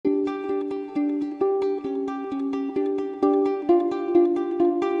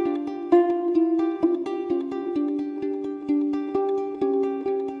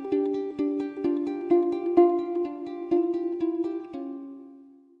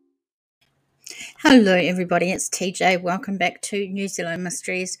Hello, everybody. It's TJ. Welcome back to New Zealand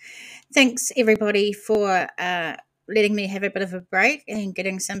Mysteries. Thanks, everybody, for letting me have a bit of a break and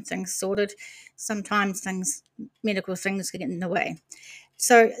getting some things sorted. Sometimes medical things get in the way.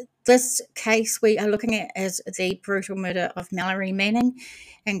 So, this case we are looking at is the brutal murder of Mallory Manning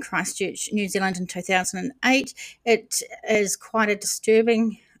in Christchurch, New Zealand in 2008. It is quite a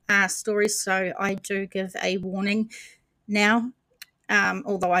disturbing story, so I do give a warning now,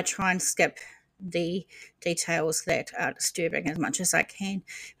 although I try and skip the details that are disturbing as much as I can.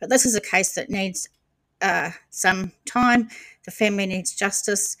 But this is a case that needs some time. The family needs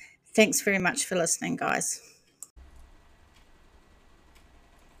justice. Thanks very much for listening, guys.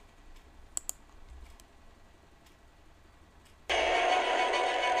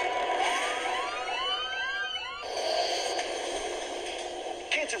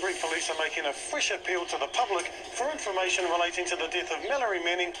 Canterbury Police are making a fresh appeal to the public for information relating to the death of Mallory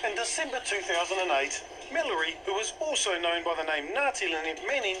Manning in December 2008. Mallory, who was also known by the name Ngāti Lynette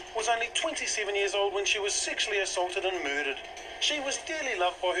Manning, was only 27 years old when she was sexually assaulted and murdered. She was dearly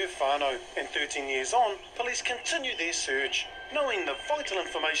loved by her whānau, and 13 years on, police continue their search, knowing the vital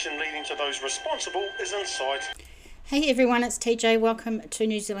information leading to those responsible is in sight. Hey everyone, it's TJ. Welcome to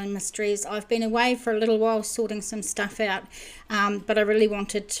New Zealand Mysteries. I've been away for a little while sorting some stuff out, but I really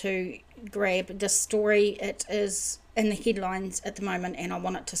wanted to grab this story. It is in the headlines at the moment and I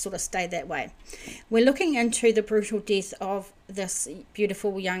want it to sort of stay that way. We're looking into the brutal death of this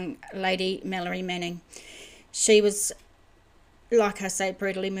beautiful young lady, Mallory Manning. She was, like I say,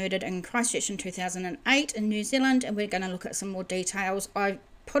 brutally murdered in Christchurch in 2008 in New Zealand, and we're going to look at some more details. I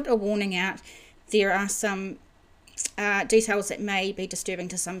put a warning out. There are some details that may be disturbing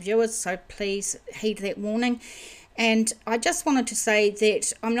to some viewers, so please heed that warning. And I just wanted to say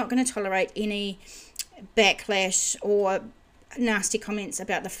that I'm not going to tolerate any backlash or nasty comments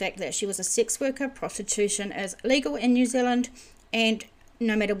about the fact that she was a sex worker. Prostitution is legal in New Zealand, and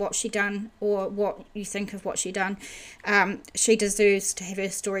no matter what she done or what you think of what she done, she deserves to have her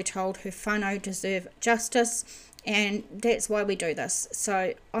story told. Her whānau deserve justice, and that's why we do this.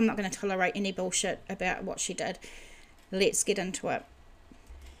 So I'm not going to tolerate any bullshit about what she did. Let's get into it.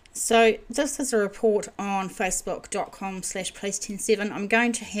 So this is a report on facebook.com/police107. I'm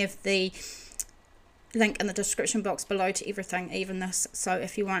going to have the link in the description box below to everything, even this. So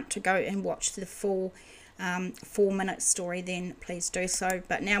if you want to go and watch the full 4-minute story, then please do so.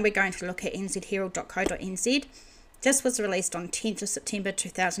 But now we're going to look at nzherald.co.nz. This was released on 10th of September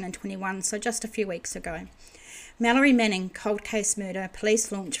 2021, so just a few weeks ago. Mallory Manning, cold case murder. Police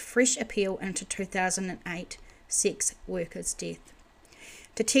launch fresh appeal into 2008 sex worker's death.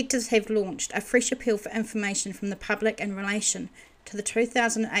 Detectives have launched a fresh appeal for information from the public in relation to the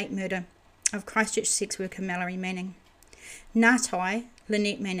 2008 murder of Christchurch sex worker Mallory Manning. Ngāti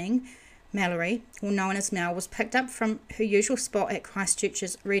Lynette Manning, Mallory, or known as Mel, was picked up from her usual spot at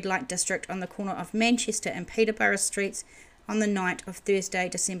Christchurch's red light district on the corner of Manchester and Peterborough Streets on the night of Thursday,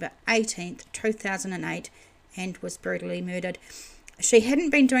 December 18th, 2008, and was brutally murdered. She hadn't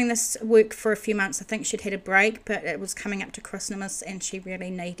been doing this work for a few months. I think she'd had a break, but it was coming up to Christmas and she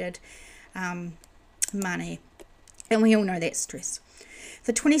really needed money. And we all know that stress.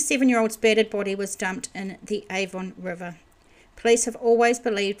 The 27-year-old's battered body was dumped in the Avon River. Police have always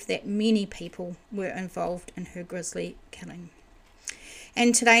believed that many people were involved in her grisly killing.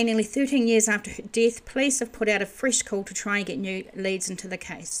 And today, nearly 13 years after her death, police have put out a fresh call to try and get new leads into the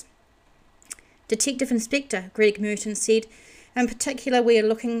case. Detective Inspector Greg Merton said, in particular, we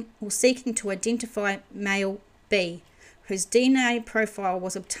are seeking to identify male B, whose DNA profile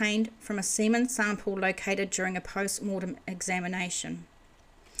was obtained from a semen sample located during a post-mortem examination.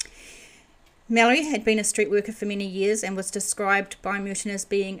 Mallory had been a street worker for many years and was described by Merton as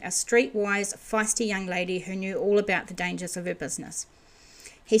being a streetwise, feisty young lady who knew all about the dangers of her business.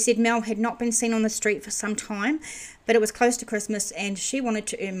 He said Mel had not been seen on the street for some time, but it was close to Christmas and she wanted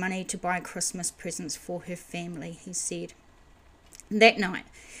to earn money to buy Christmas presents for her family, he said. That night,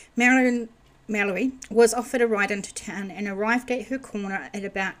 Mallory was offered a ride into town and arrived at her corner at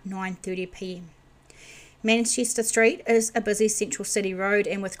about 9:30 p.m. Manchester Street is a busy central city road,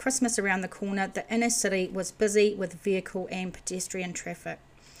 and with Christmas around the corner, the inner city was busy with vehicle and pedestrian traffic.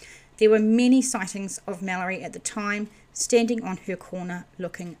 There were many sightings of Mallory at the time, standing on her corner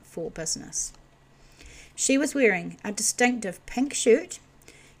looking for business. She was wearing a distinctive pink shirt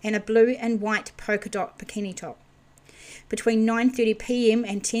and a blue and white polka dot bikini top. Between 9:30 p.m.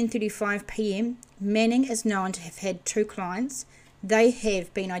 and 10:35 p.m, Manning is known to have had 2 clients. They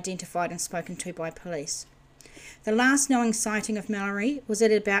have been identified and spoken to by police. The last known sighting of Mallory was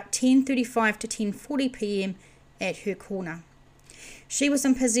at about 10:35 to 10:40 p.m. at her corner. She was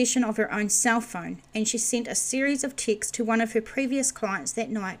in possession of her own cell phone, and she sent a series of texts to one of her previous clients that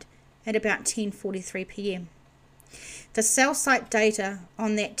night at about 10:43 p.m. The cell site data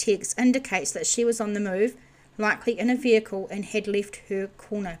on that text indicates that she was on the move, likely in a vehicle, and had left her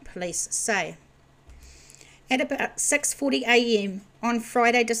corner, police say. At about 6:40 a.m. on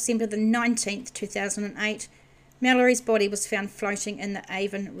Friday, December the 19th, 2008, Mallory's body was found floating in the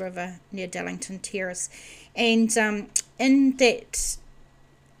Avon River near Dallington Terrace. And in that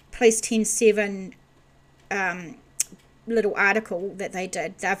Police 10-7 little article that they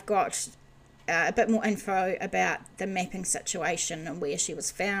did, they've got a bit more info about the mapping situation and where she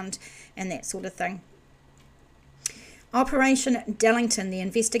was found and that sort of thing. Operation Dallington, the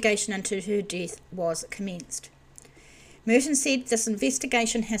investigation into her death, was commenced. Merton said this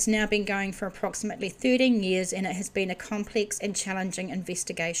investigation has now been going for approximately 13 years and it has been a complex and challenging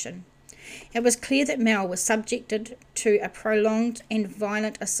investigation. It was clear that Mel was subjected to a prolonged and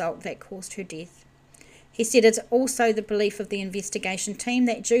violent assault that caused her death. He said it's also the belief of the investigation team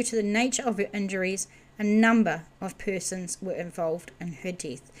that due to the nature of her injuries, a number of persons were involved in her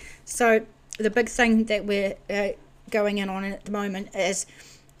death. So the big thing that we're going in on at the moment is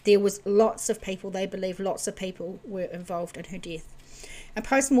there was lots of people, they believe lots of people were involved in her death. A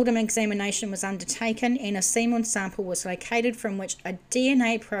post-mortem examination was undertaken and a semen sample was located from which a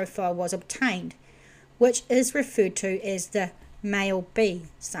DNA profile was obtained, which is referred to as the male B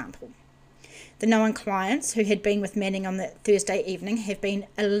sample. The known clients who had been with Manning on the Thursday evening have been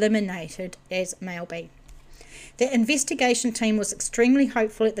eliminated as male B. The investigation team was extremely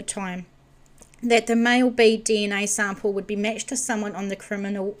hopeful at the time that the male B DNA sample would be matched to someone on the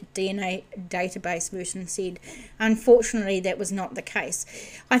criminal DNA database, Merton said. Unfortunately, that was not the case.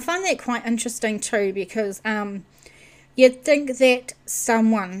 I find that quite interesting too, because you'd think that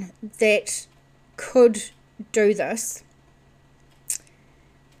someone that could do this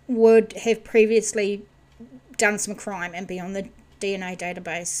would have previously done some crime and be on the DNA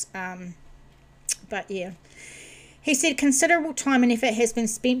database. But yeah. He said considerable time and effort has been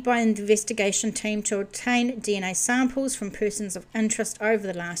spent by the investigation team to obtain DNA samples from persons of interest over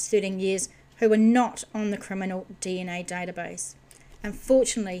the last 13 years who were not on the criminal DNA database.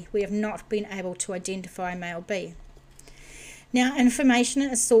 Unfortunately, we have not been able to identify male B. Now, information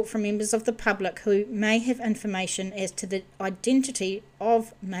is sought from members of the public who may have information as to the identity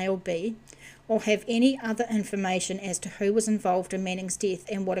of male B or have any other information as to who was involved in Manning's death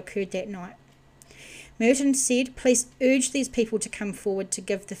and what occurred that night. Merton said, "Please urge these people to come forward to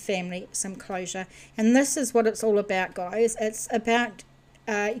give the family some closure." And this is what it's all about, guys. It's about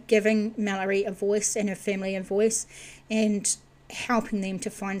giving Mallory a voice and her family a voice and helping them to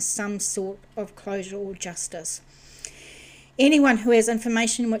find some sort of closure or justice. Anyone who has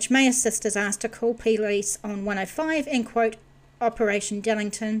information which may assist is asked to call police on 105 and quote Operation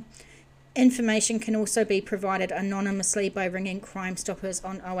Dallington. Information can also be provided anonymously by ringing Crime Stoppers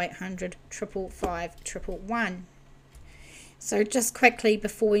on 0800 555 111. So just quickly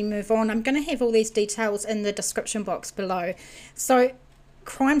before we move on, I'm going to have all these details in the description box below. So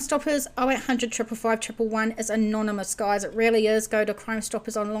Crime Stoppers 0800 555 111 is anonymous, guys. It really is. Go to Crime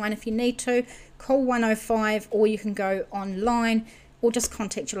Stoppers online if you need to. Call 105 or you can go online or just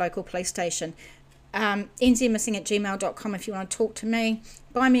contact your local police station. nzmissing@gmail.com if you want to talk to me.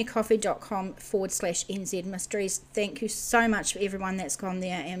 buymeacoffee.com/nzmysteries. Thank you so much for everyone that's gone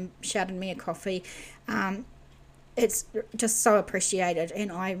there and shouted me a coffee. It's just so appreciated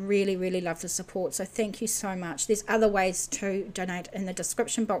and I really, really love the support. So thank you so much. There's other ways to donate in the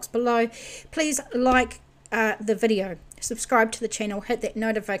description box below. Please like the video, subscribe to the channel, hit that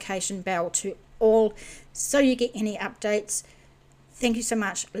notification bell to all so you get any updates. Thank you so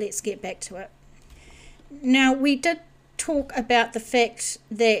much. Let's get back to it. Now, we did talk about the fact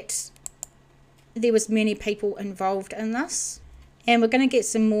that there was many people involved in this, and we're going to get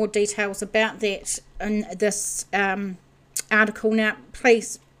some more details about that in this article. Now,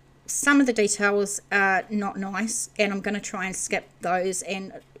 please, some of the details are not nice, and I'm going to try and skip those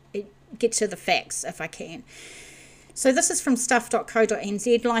and get to the facts if I can. So this is from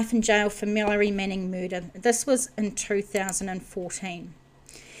stuff.co.nz, Life in Jail for Mallory Manning Murder. This was in 2014.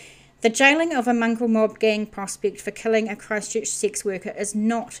 The jailing of a mongrel mob gang prospect for killing a Christchurch sex worker is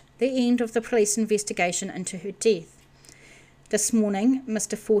not the end of the police investigation into her death. This morning,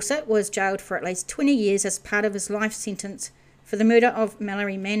 Mr. Fawcett was jailed for at least 20 years as part of his life sentence for the murder of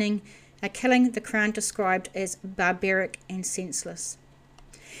Mallory Manning, a killing the Crown described as barbaric and senseless.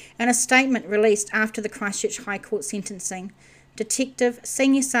 In a statement released after the Christchurch High Court sentencing, Detective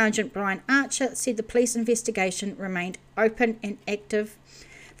Senior Sergeant Brian Archer said the police investigation remained open and active.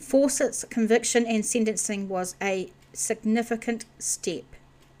 Fawcett's conviction and sentencing was a significant step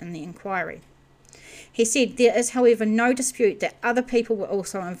in the inquiry. He said, there is, however, no dispute that other people were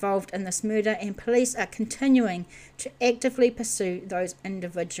also involved in this murder, and police are continuing to actively pursue those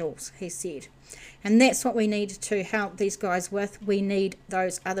individuals, he said. And that's what we need to help these guys with. We need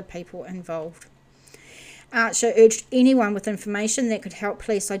those other people involved. Archer urged anyone with information that could help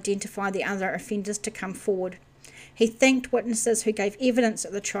police identify the other offenders to come forward. He thanked witnesses who gave evidence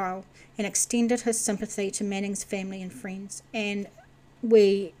at the trial and extended his sympathy to Manning's family and friends. And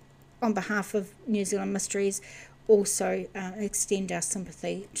we, on behalf of New Zealand Mysteries, also extend our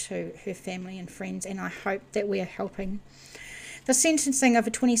sympathy to her family and friends, and I hope that we are helping. The sentencing of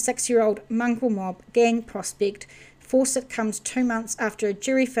a 26-year-old mongrel mob gang prospect, Fawcett, comes 2 months after a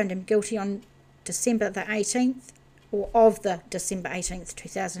jury found him guilty on December the 18th, or of the December 18th,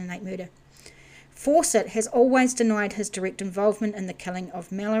 2008 murder. Fawcett has always denied his direct involvement in the killing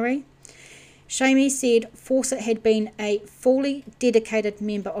of Mallory. Shamey said Fawcett had been a fully dedicated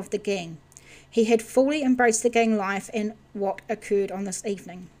member of the gang. He had fully embraced the gang life and what occurred on this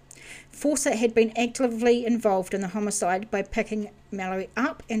evening. Fawcett had been actively involved in the homicide by picking Mallory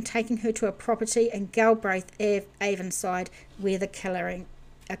up and taking her to a property in Galbraith Avonside where the killing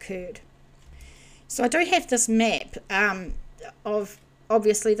occurred. So I do have this map of,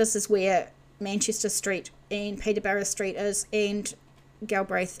 obviously this is where Manchester Street and Peterborough Street is, and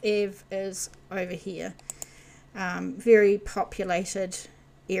Galbraith Ave is over here. Very populated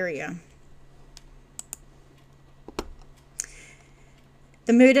area.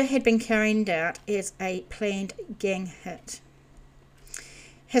 The murder had been carried out as a planned gang hit.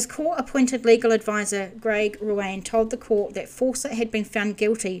 His court-appointed legal advisor, Greg Ruane, told the court that Fawcett had been found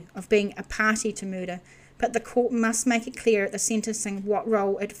guilty of being a party to murder, but the court must make it clear at the sentencing what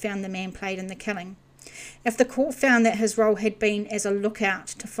role it found the man played in the killing. If the court found that his role had been as a lookout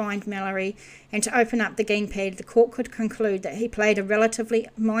to find Mallory and to open up the gang pad, the court could conclude that he played a relatively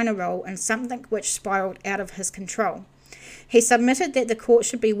minor role in something which spiralled out of his control. He submitted that the court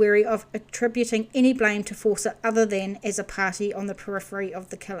should be wary of attributing any blame to Fawcett other than as a party on the periphery of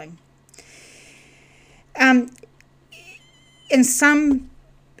the killing. In some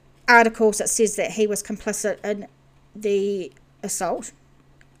articles it says that he was complicit in the assault,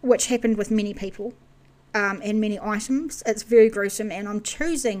 which happened with many people and many items. It's very gruesome, and I'm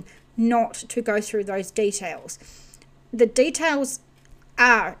choosing not to go through those details. The details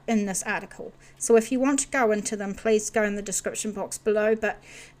are in this article, so if you want to go into them, please go in the description box below, but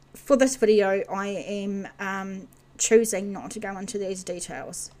for this video I am choosing not to go into these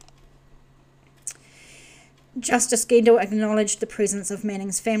details. Justice Gendel acknowledged the presence of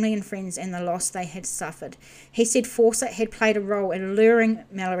Manning's family and friends and the loss they had suffered. He said Fawcett had played a role in luring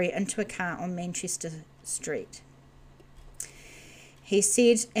Mallory into a car on Manchester Street. He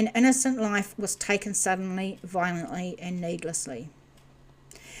said an innocent life was taken suddenly, violently and needlessly.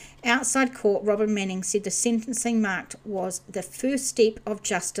 Outside court, Robin Manning said the sentencing marked was the first step of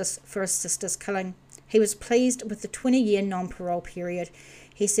justice for his sister's killing. He was pleased with the 20-year non-parole period.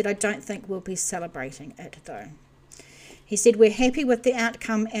 He said, I don't think we'll be celebrating it though. He said, we're happy with the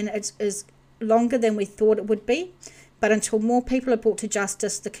outcome and it is longer than we thought it would be, but until more people are brought to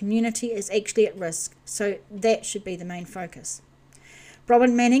justice, the community is actually at risk, so that should be the main focus.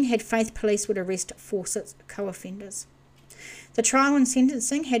 Robin Manning had faith police would arrest Fawcett's co-offenders. The trial and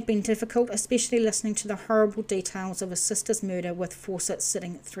sentencing had been difficult, especially listening to the horrible details of his sister's murder with Fawcett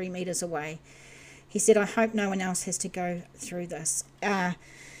sitting 3 metres away. He said, I hope no one else has to go through this.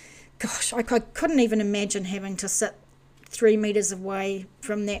 Gosh, I couldn't even imagine having to sit 3 metres away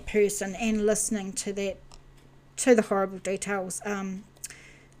from that person and listening to that, to the horrible details.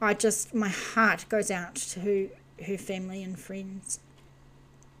 My heart goes out to her family and friends.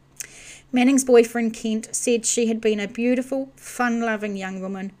 Manning's boyfriend Kent said she had been a beautiful, fun-loving young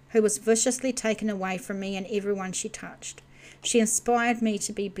woman who was viciously taken away from me and everyone she touched. She inspired me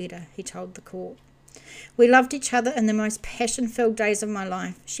to be better, he told the court. We loved each other in the most passion-filled days of my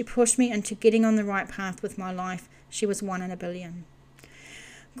life. She pushed me into getting on the right path with my life. She was 1 in a billion.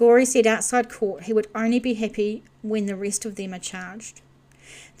 Gorey said outside court he would only be happy when the rest of them are charged.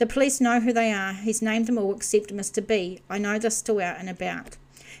 The police know who they are. He's named them all except Mr. B. I know they're still out and about.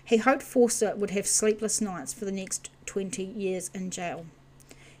 He hoped Fawcett would have sleepless nights for the next 20 years in jail.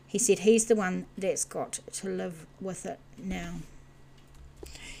 He said he's the one that's got to live with it now.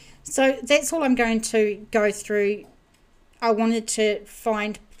 So that's all I'm going to go through. I wanted to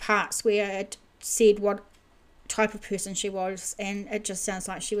find parts where it said what type of person she was, and it just sounds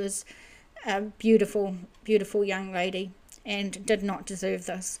like she was a beautiful, beautiful young lady and did not deserve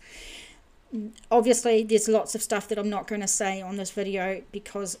this. Obviously there's lots of stuff that I'm not going to say on this video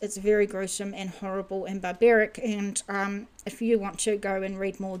because it's very gruesome and horrible and barbaric, and if you want to go and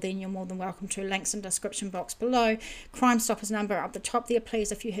read more, then you're more than welcome to. Links in the description box below. Crime Stoppers number up the top there,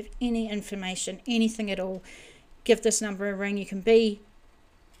 please. If you have any information, anything at all, give this number a ring. You can be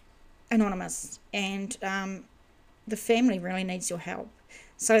anonymous, and the family really needs your help.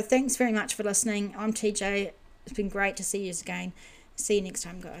 So thanks very much for listening. I'm TJ. It's been great to see you again. See you next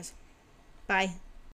time, guys. Bye.